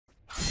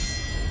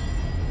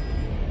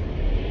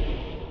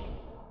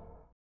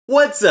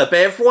What's up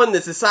everyone,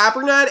 this is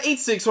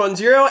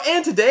CyberKnight8610,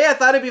 and today I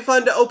thought it'd be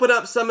fun to open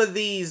up some of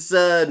these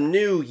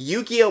new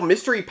Yugioh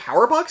Mystery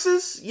Power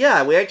Boxes.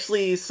 Yeah, we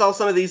actually saw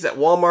some of these at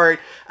Walmart.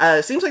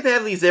 It seems like they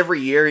have these every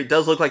year. It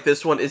does look like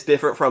this one is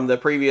different from the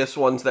previous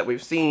ones that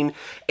we've seen,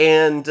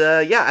 and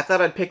yeah, I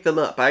thought I'd pick them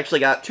up. I actually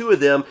got two of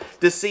them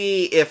to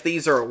see if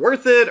these are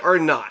worth it or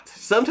not.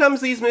 Sometimes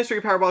these Mystery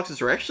Power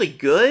Boxes are actually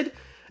good,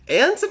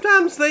 and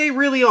sometimes they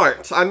really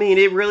aren't. I mean,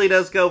 it really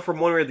does go from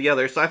one way or the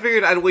other, so I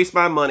figured I'd waste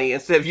my money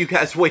instead of you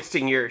guys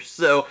wasting yours.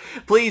 So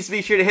please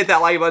be sure to hit that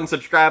like button,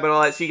 subscribe, and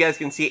all that so you guys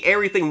can see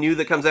everything new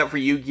that comes out for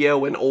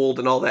Yu-Gi-Oh! And old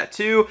and all that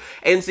too,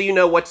 and so you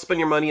know what to spend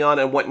your money on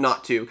and what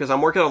not to, because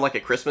I'm working on like a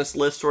Christmas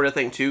list sort of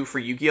thing too for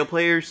Yu-Gi-Oh!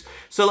 Players,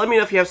 so let me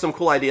know if you have some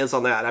cool ideas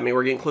on that. I mean,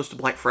 we're getting close to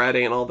Black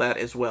Friday and all that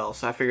as well,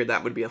 so I figured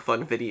that would be a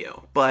fun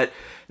video. But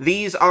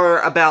these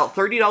are about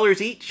 $30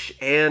 each,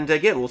 and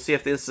again, we'll see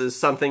if this is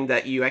something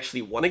that you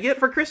actually want to get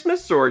for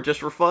Christmas, or just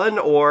for fun,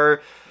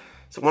 or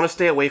want to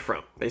stay away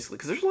from, basically,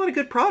 because there's a lot of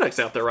good products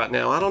out there right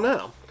now. I don't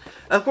know.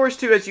 Of course,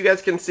 too, as you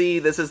guys can see,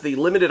 this is the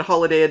limited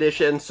holiday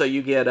edition, so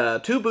you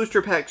get 2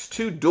 booster packs,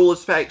 2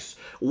 duelist packs,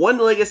 1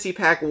 legacy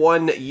pack,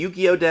 1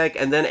 Yu-Gi-Oh! Deck,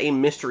 and then a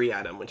mystery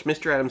item, which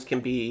mystery items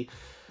can be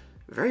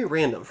very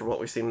random from what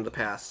we've seen in the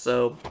past,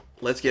 so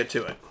let's get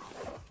to it.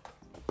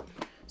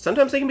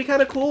 Sometimes they can be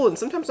kind of cool, and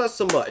sometimes not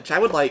so much. I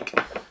would like,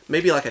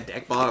 maybe like a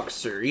deck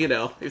box, or, you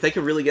know, if they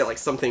could really get like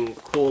something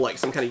cool, like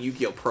some kind of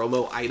Yu-Gi-Oh!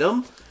 Promo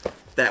item,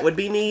 that would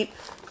be neat.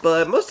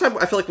 But most of the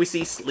time, I feel like we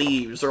see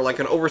sleeves, or like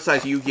an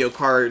oversized Yu-Gi-Oh!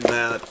 Card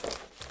that,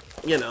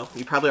 you know,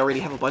 you probably already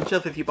have a bunch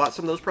of if you bought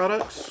some of those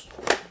products.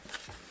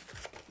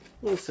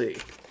 We'll see.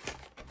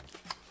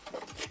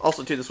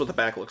 Also, too, this is what the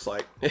back looks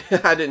like.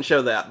 I didn't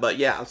show that, but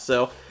yeah,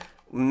 so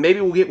maybe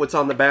we'll get what's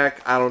on the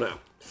back. I don't know.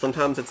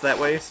 Sometimes it's that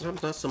way,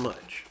 sometimes not so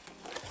much.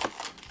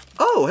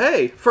 Oh,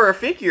 hey, for a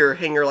figure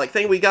hanger-like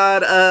thing, we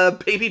got a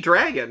baby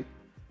dragon.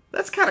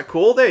 That's kind of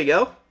cool. There you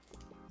go.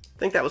 I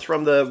think that was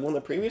from one of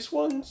the previous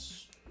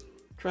ones.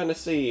 Trying to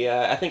see.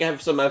 I think I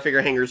have some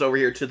figure hangers over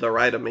here to the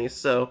right of me.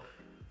 So,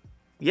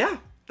 yeah,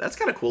 that's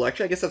kind of cool,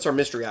 actually. I guess that's our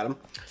mystery item.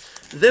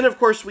 Then, of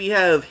course, we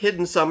have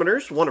Hidden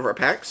Summoners, one of our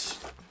packs.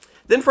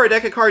 Then for our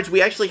deck of cards, we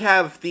actually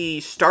have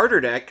the starter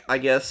deck, I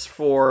guess,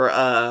 for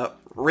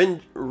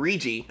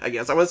Rigi, I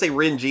guess. I want to say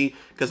Renji,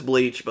 because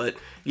Bleach, but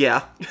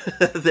yeah,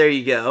 there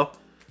you go,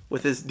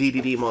 with his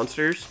DDD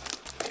monsters.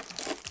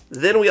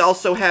 Then we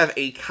also have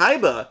a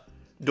Kaiba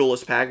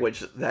Duelist pack,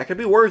 which that could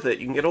be worth it.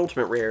 You can get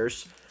ultimate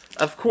rares.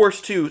 Of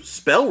course, too,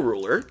 Spell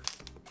Ruler.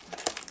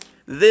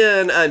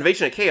 Then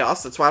Invasion of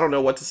Chaos. That's why I don't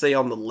know what to say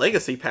on the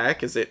Legacy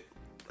pack. Is it,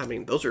 I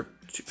mean, those are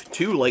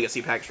two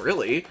Legacy packs,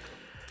 really.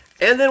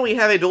 And then we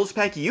have a Duelist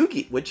pack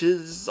Yugi, which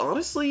is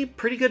honestly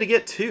pretty good to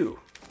get, too.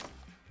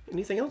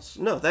 Anything else?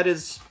 No, that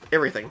is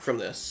everything from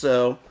this.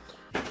 So,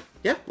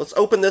 yeah, let's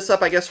open this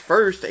up, I guess,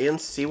 first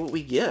and see what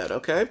we get,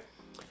 okay?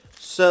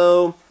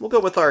 So, we'll go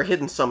with our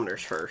Hidden Summoners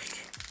first.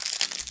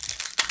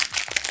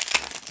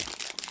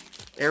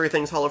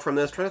 Everything's hollow from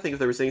this. Trying to think if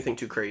there was anything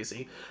too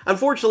crazy.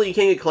 Unfortunately, you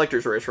can't get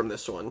collector's rares from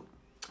this one.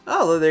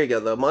 Oh, there you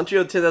go, though.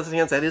 Monchio 10,000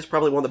 hands, that is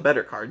probably one of the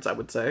better cards, I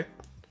would say.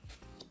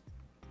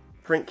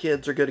 Print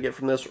Kids are good to get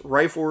from this.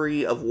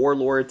 Rivalry of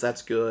Warlords,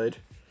 that's good.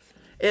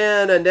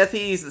 And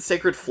Nethi's The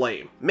Sacred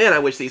Flame. Man, I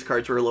wish these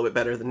cards were a little bit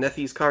better than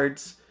Nethi's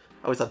cards.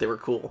 I always thought they were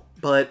cool.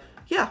 But,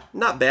 yeah,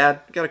 not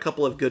bad. Got a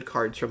couple of good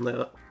cards from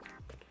that.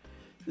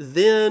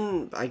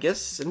 Then, I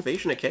guess,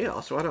 Invasion of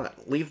Chaos. Why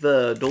not? Leave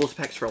the Duelist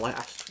packs for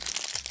last.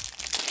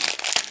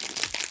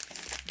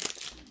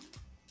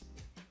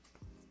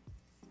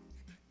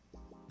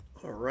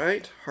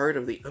 Alright, Heart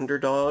of the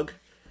Underdog.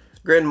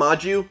 Grand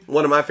Maju,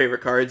 one of my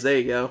favorite cards. There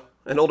you go.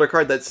 An older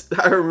card that's,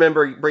 I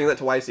remember bringing that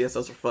to YCS. That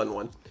was a fun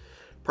one.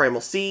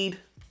 Primal Seed,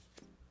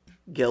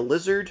 Gale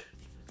Lizard.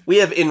 We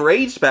have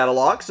Enraged Battle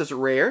Ox as a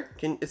rare.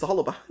 Is the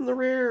hollow behind the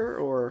rare,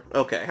 or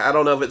okay? I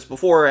don't know if it's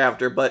before or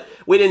after, but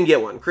we didn't get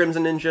one.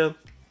 Crimson Ninja,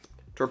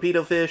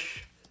 Torpedo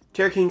Fish,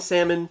 Terra King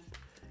Salmon,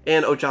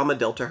 and Ojama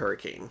Delta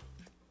Hurricane.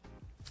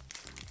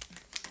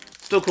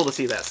 Still cool to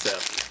see that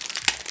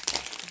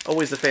stuff.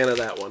 Always a fan of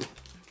that one.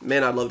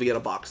 Man, I'd love to get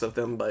a box of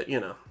them, but you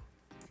know,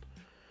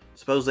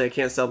 supposedly I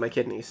can't sell my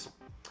kidneys.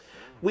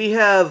 We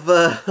have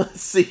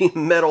let's see,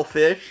 Metal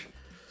Fish.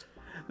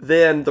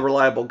 Then the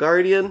Reliable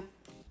Guardian,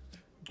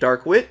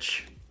 Dark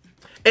Witch,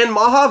 and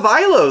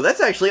Mahavilo.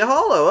 That's actually a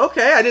holo.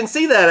 Okay, I didn't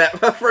see that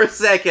for a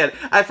second.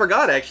 I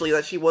forgot, actually,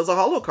 that she was a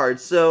holo card.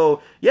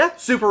 So, yeah,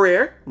 super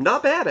rare.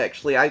 Not bad,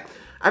 actually. I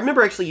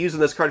remember actually using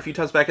this card a few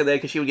times back in the day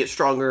because she would get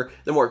stronger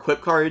the more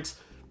equipped cards.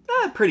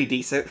 Pretty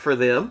decent for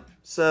them.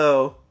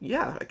 So,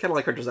 yeah, I kind of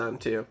like her design,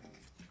 too.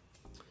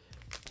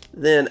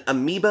 Then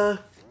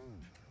Amoeba,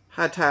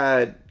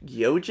 Hatad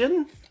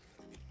Gyojin,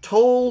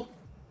 Toll,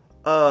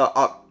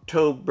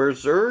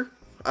 Octoberzer,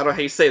 I don't know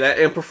how you say that,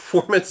 and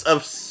Performance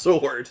of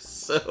Sword.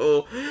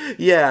 So,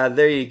 yeah,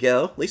 there you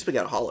go. At least we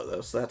got a holo,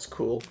 though, so that's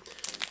cool.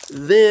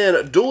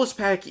 Then, Duelist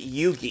Pack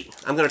Yugi.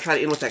 I'm going to try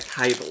to end with that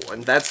Kaiba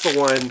one. That's the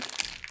one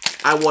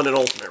I want an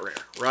ultimate rare,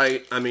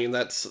 right? I mean,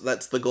 that's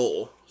the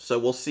goal. So,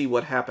 we'll see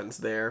what happens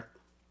there.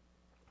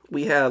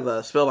 We have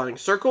a Spellbinding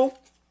Circle.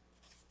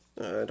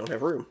 I don't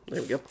have room.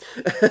 There we go.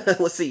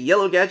 Let's see.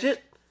 Yellow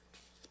Gadget.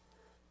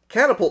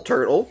 Catapult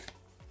Turtle.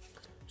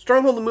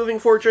 Stronghold the Moving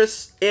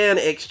Fortress. And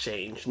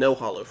Exchange. No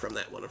holo from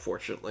that one,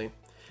 unfortunately.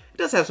 It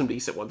does have some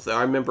decent ones, though.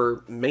 I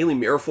remember mainly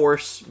Mirror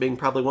Force being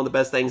probably one of the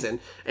best things, and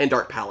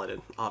Dark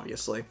Paladin,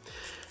 obviously.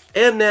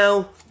 And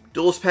now,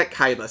 Duelist Pack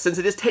Kaiba. Since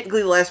it is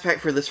technically the last pack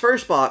for this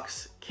first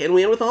box, can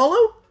we end with a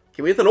holo?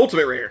 Can we get an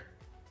Ultimate Rare?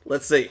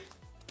 Let's see.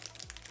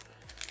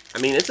 I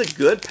mean, it's a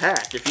good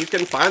pack if you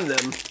can find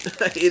them.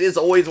 It is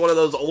always one of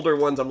those older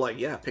ones I'm like,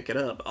 yeah, pick it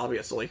up,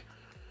 obviously.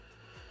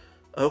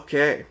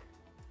 Okay.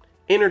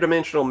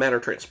 Interdimensional Matter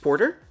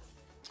Transporter.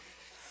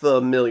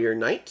 Familiar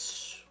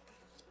Knights.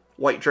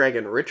 White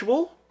Dragon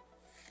Ritual.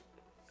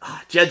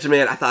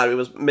 Judgment, I thought it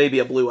was maybe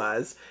a Blue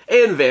Eyes.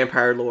 And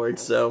Vampire Lord,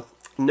 so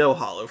no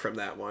holo from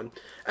that one.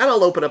 And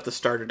I'll open up the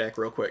starter deck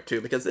real quick,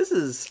 too, because this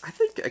is, I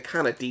think, a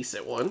kind of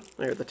decent one.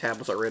 There, the tab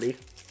was already.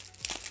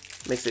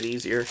 Makes it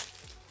easier.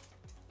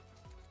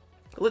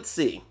 Let's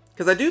see.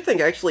 Because I do think,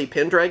 actually,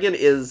 Pendragon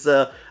is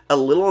a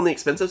little on the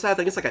expensive side. I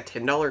think it's like a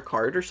 $10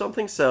 card or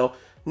something, so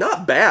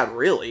not bad,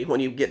 really, when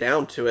you get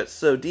down to it.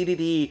 So,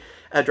 DDD,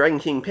 Dragon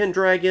King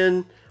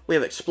Pendragon. We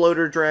have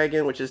Exploder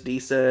Dragon, which is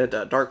decent.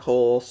 Dark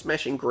Hole,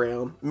 Smashing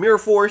Ground, Mirror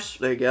Force,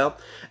 there you go.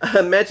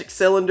 Magic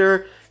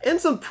Cylinder,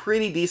 and some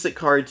pretty decent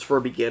cards for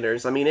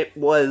beginners. I mean, it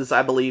was,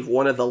 I believe,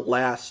 one of the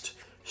last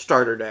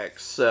starter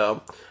decks.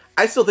 So,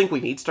 I still think we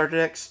need starter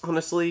decks,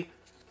 honestly.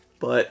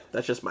 But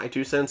that's just my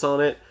 2 cents on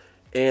it.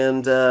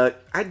 And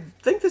I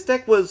think this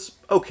deck was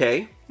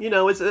okay. You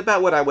know, it's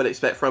about what I would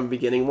expect from a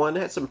beginning one.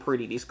 It had some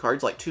pretty decent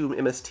cards, like 2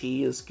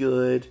 MST is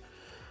good.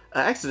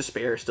 Axe of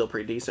Despair is still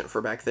pretty decent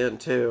for back then,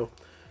 too.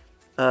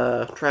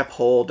 Trap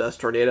Hole, Dust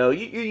Tornado.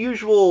 Your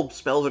usual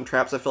spells and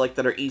traps, I feel like,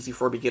 that are easy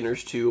for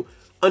beginners to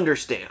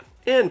understand.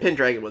 And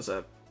Pendragon was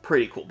a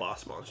pretty cool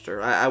boss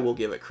monster. I will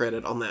give it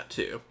credit on that,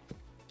 too.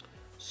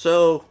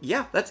 So,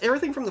 yeah, that's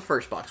everything from the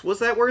first box. Was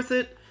that worth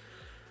it?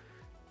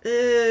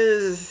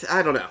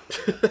 I don't know.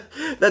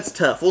 That's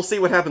tough. We'll see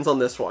what happens on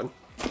this one.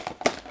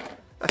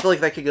 I feel like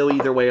that could go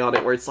either way on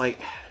it, where it's like,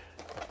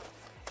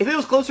 if it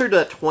was closer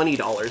to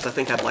 $20, I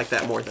think I'd like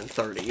that more than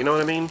 $30. You know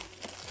what I mean?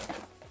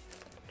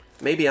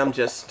 Maybe I'm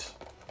just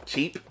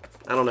cheap.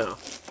 I don't know.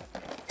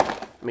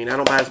 I mean, I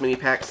don't buy as many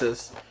packs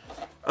as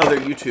other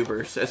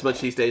YouTubers as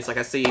much these days. Like,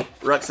 I see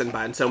Ruxin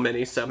buying so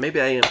many, so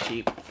maybe I am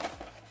cheap.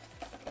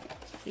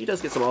 He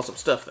does get some awesome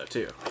stuff, though,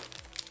 too.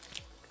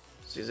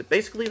 So is it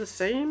basically the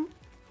same?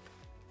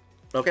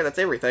 Okay, that's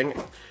everything.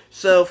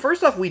 So,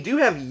 first off, we do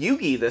have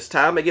Yugi this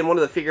time. Again, one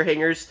of the figure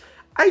hangers.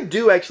 I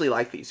do actually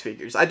like these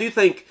figures. I do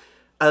think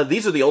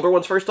these are the older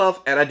ones, first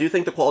off, and I do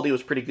think the quality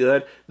was pretty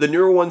good. The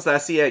newer ones that I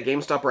see at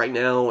GameStop right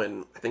now,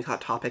 and I think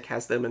Hot Topic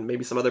has them, and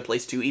maybe some other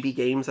place too, EB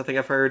Games, I think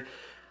I've heard,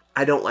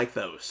 I don't like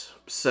those.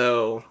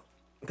 So,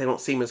 they don't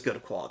seem as good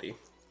of quality.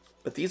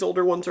 But these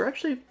older ones are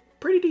actually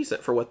pretty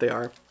decent for what they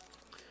are.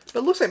 But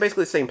it looks like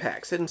basically the same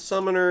packs. Hidden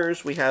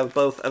Summoners, we have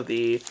both of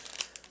the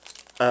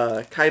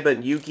Kaiba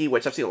and Yugi,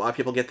 which I've seen a lot of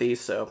people get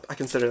these, so I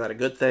consider that a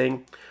good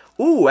thing.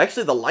 Ooh,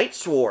 actually the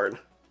Lightsworn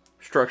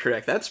structure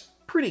deck, that's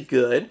pretty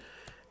good.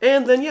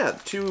 And then, yeah,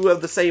 2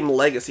 of the same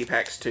Legacy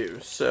packs, too,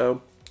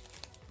 so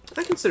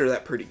I consider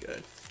that pretty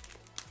good.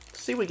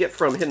 Let's see what we get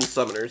from Hidden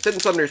Summoners.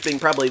 Hidden Summoners being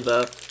probably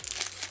the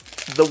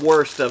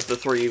worst of the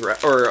 3,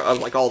 or of,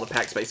 like, all the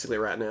packs, basically,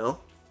 right now.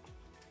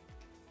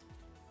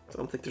 I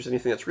don't think there's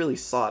anything that's really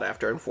sought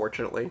after,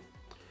 unfortunately.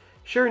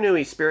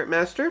 Shiranui Spirit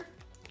Master.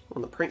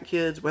 On the Print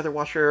Kids, Weather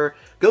Washer,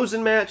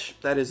 Gozen Match,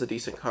 that is a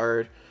decent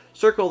card.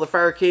 Circle the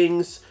Fire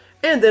Kings,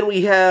 and then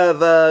we have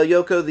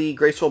Yoko the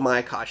Graceful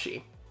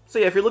Maikashi. So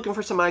yeah, if you're looking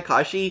for some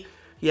Maikashi,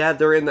 yeah,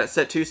 they're in that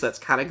set too, so that's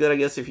kind of good, I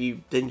guess, if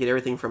you didn't get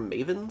everything from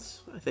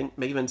Mavens. I think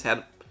Mavens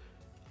had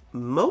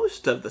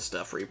most of the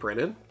stuff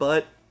reprinted,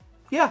 but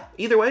yeah,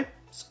 either way,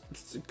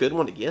 it's a good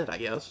one to get, I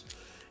guess.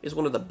 It's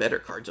one of the better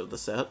cards of the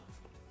set.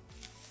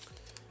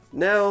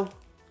 Now,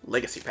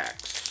 Legacy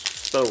Packs.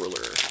 Spell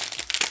Ruler.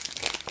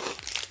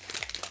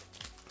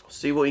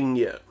 See what we can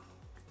get.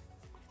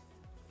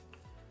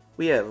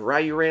 We have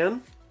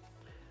Ryuran,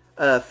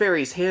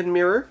 Fairy's Hand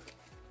Mirror,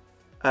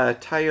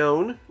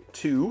 Tyone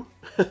 2,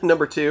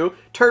 number 2,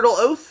 Turtle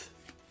Oath,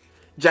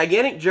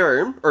 Gigantic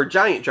Germ, or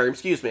Giant Germ,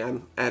 excuse me,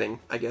 I'm adding,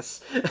 I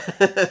guess,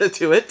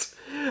 to it.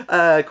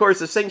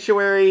 Chorus of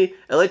Sanctuary,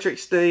 Electric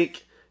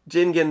Snake,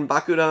 Jingen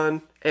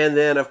Bakudan, and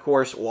then, of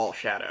course, Wall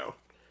Shadow.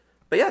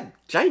 But yeah,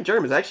 Giant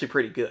Germ is actually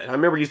pretty good. I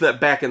remember using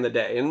that back in the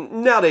day,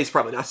 and nowadays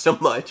probably not so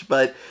much,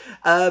 but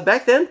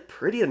back then,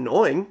 pretty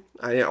annoying.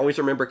 I always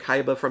remember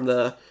Kaiba from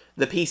the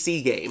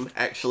PC game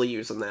actually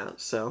using that,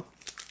 so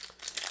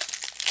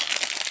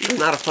it's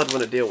not a fun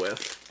one to deal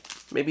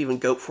with. Maybe even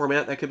GOAT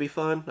format, that could be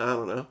fun. I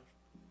don't know.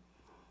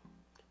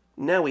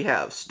 Now we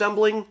have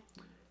Stumbling,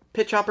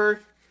 Pit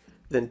Chopper,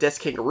 then Death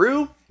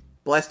Kangaroo,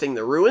 Blasting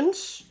the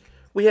Ruins.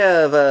 We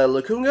have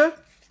Lukunga,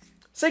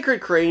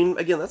 Sacred Crane,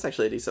 again, that's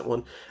actually a decent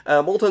one.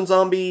 Molten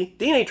Zombie,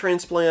 DNA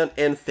Transplant,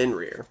 and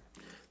Fenrir.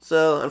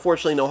 So,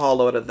 unfortunately, no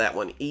holo out of that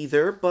one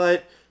either,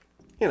 but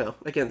you know,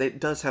 again, it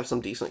does have some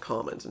decent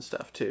commons and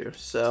stuff too.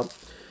 So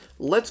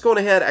let's go on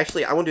ahead.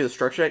 Actually, I want to do the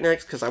structure deck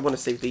next because I want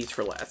to save these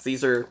for last.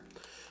 These are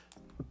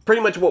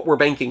pretty much what we're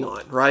banking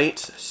on, right?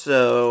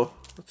 So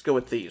let's go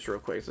with these real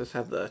quick. Does this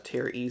have the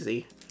tear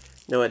easy?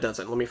 No, it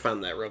doesn't. Let me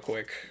find that real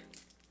quick.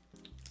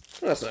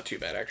 Oh, that's not too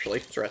bad, actually.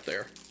 It's right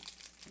there.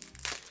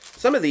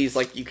 Some of these,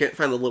 like, you can't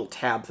find the little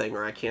tab thing,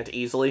 or I can't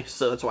easily,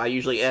 so that's why I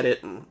usually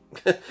edit and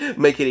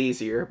make it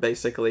easier,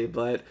 basically.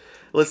 But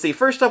let's see.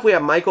 First up, we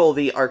have Michael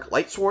the Arc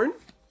Lightsworn.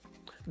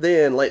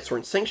 Then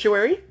Lightsworn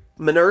Sanctuary.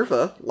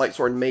 Minerva,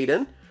 Lightsworn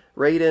Maiden.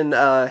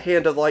 Raiden,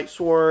 Hand of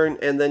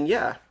Lightsworn. And then,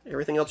 yeah,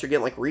 everything else you're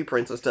getting, like,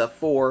 reprints and stuff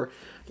for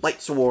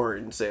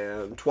Lightsworns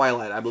and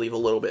Twilight, I believe, a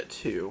little bit,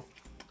 too.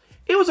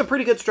 It was a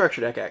pretty good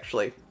structure deck,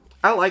 actually.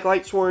 I like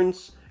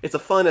Lightsworns. It's a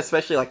fun,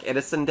 especially, like,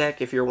 Edison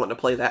deck if you're wanting to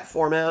play that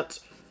format.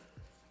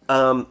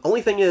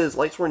 Only thing is,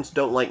 Lightsworns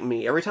don't like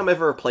me. Every time I've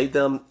ever played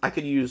them, I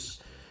could use,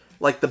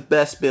 like, the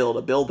best build,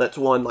 a build that's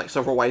won, like,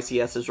 several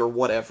YCSs or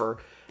whatever.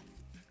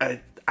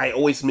 I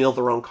always mill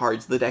the wrong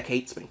cards. The deck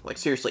hates me. Like,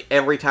 seriously,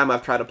 every time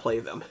I've tried to play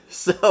them.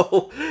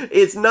 So,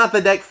 it's not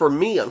the deck for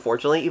me,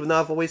 unfortunately, even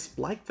though I've always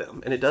liked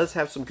them. And it does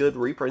have some good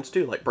reprints,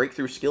 too. Like,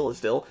 Breakthrough Skill is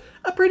still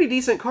a pretty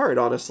decent card,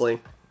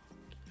 honestly.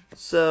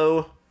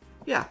 So,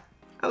 yeah.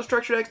 Out of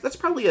structure decks, that's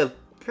probably a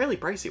fairly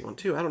pricey one,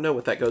 too. I don't know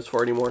what that goes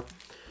for anymore.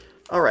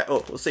 Alright,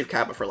 oh, we'll save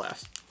Kaiba for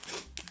last.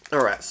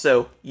 Alright,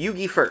 so,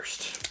 Yugi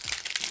first.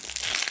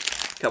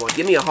 Come on,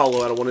 give me a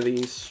holo out of one of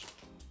these.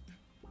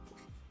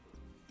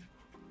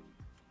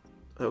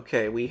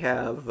 Okay, we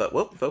have,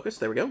 whoop, focus,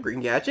 there we go. Green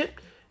Gadget,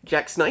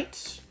 Jack's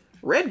Knight,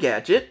 Red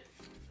Gadget,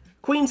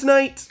 Queen's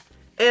Knight,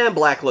 and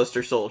Black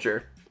Luster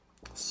Soldier.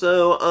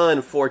 So,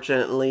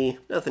 unfortunately,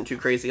 nothing too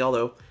crazy,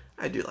 although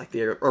I do like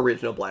the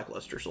original Black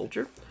Luster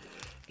Soldier.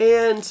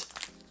 And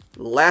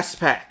last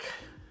pack.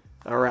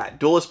 Alright,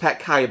 Duelist Pack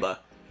Kaiba.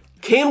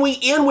 Can we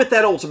end with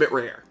that ultimate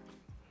rare?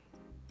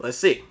 Let's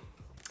see.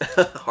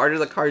 Harder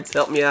the cards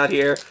help me out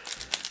here.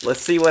 Let's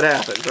see what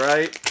happens,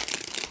 right?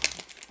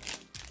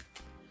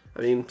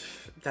 I mean,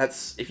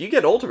 that's... if you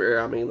get ultimate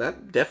rare, I mean,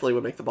 that definitely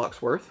would make the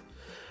box worth.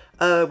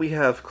 We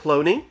have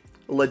Cloning,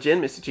 Legend,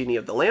 Mystic Genie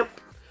of the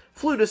Lamp,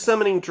 Flute of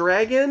Summoning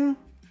Dragon.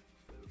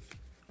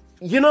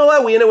 You know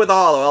what? We end it with a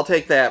holo. I'll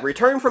take that.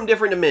 Return from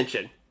Different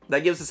Dimension.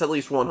 That gives us at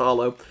least one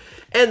holo.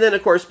 And then,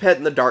 of course, Pet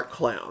in the Dark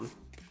Clown.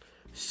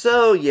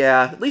 So,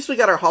 yeah, at least we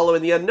got our holo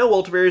in the end. No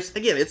ultimate rares.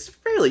 Again, it's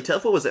fairly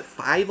tough. What was it?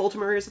 5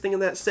 ultimate rares, I think,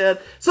 in that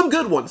set. Some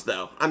good ones,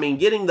 though. I mean,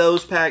 getting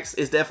those packs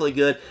is definitely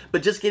good.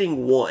 But just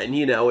getting one,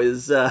 you know,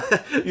 is...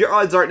 your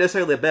odds aren't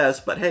necessarily the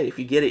best. But, hey, if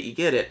you get it, you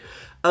get it.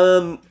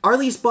 Are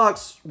these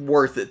box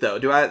worth it, though?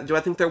 Do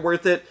I think they're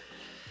worth it?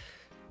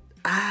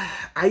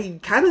 I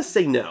kind of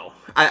say no.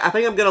 I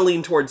think I'm going to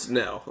lean towards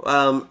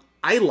no.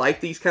 I like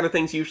these kind of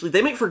things usually.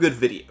 They make for good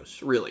videos,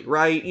 really,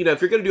 right? You know,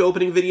 if you're going to do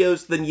opening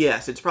videos, then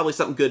yes, it's probably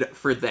something good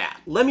for that.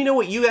 Let me know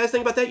what you guys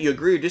think about that. You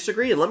agree or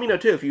disagree? And let me know,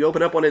 too, if you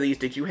open up one of these,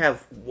 did you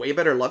have way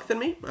better luck than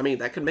me? I mean,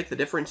 that could make the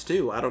difference,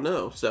 too. I don't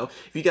know. So,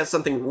 if you got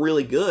something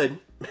really good,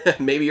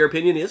 maybe your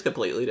opinion is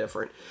completely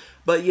different.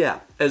 But yeah,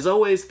 as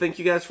always, thank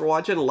you guys for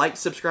watching. Like,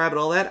 subscribe, and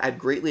all that. I'd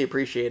greatly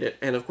appreciate it.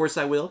 And of course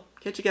I will.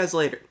 Catch you guys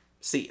later.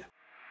 See ya.